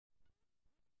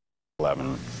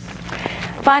11.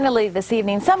 Finally this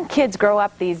evening, some kids grow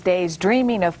up these days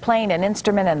dreaming of playing an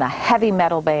instrument in the heavy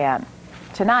metal band.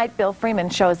 Tonight, Bill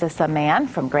Freeman shows us a man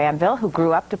from Granville who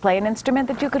grew up to play an instrument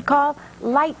that you could call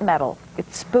light metal.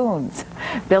 It's spoons.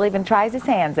 Bill even tries his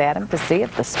hands at them to see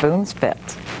if the spoons fit.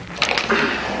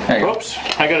 Oops,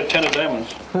 I got a 10 of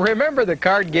diamonds. Remember the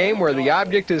card game where the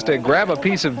object is to grab a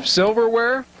piece of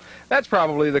silverware? That's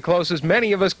probably the closest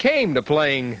many of us came to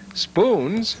playing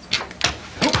spoons.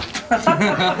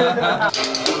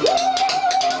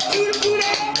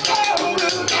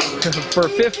 For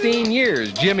 15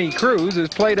 years, Jimmy Cruz has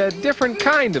played a different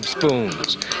kind of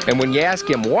spoons. And when you ask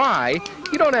him why,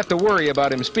 you don't have to worry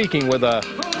about him speaking with a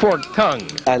forked tongue.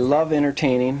 I love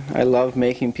entertaining. I love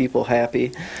making people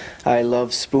happy. I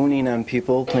love spooning on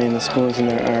people, playing the spoons in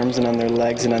their arms and on their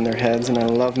legs and on their heads, and I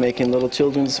love making little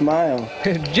children smile.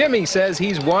 Jimmy says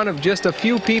he's one of just a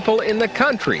few people in the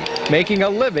country making a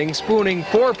living spooning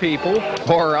for people,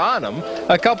 or on them,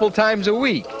 a couple times a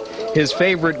week. His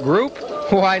favorite group?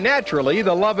 Why, naturally,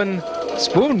 the lovin'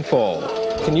 Spoonful.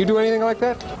 Can you do anything like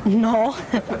that? No.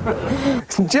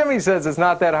 Jimmy says it's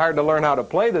not that hard to learn how to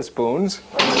play the spoons.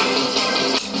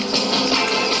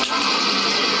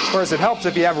 Of course, it helps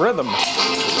if you have rhythm.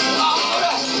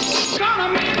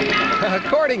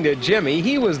 According to Jimmy,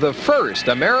 he was the first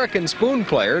American spoon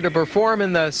player to perform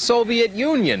in the Soviet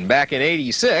Union back in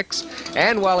 '86.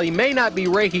 And while he may not be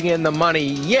raking in the money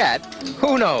yet,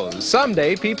 who knows?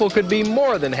 Someday people could be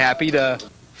more than happy to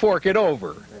fork it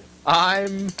over.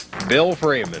 I'm Bill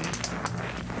Freeman.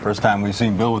 First time we've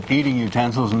seen Bill with eating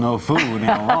utensils and no food in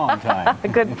a long time.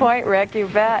 Good point, Rick, you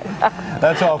bet.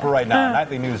 That's all for right now.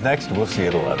 Nightly news next. We'll see you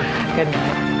at 11. Good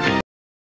night.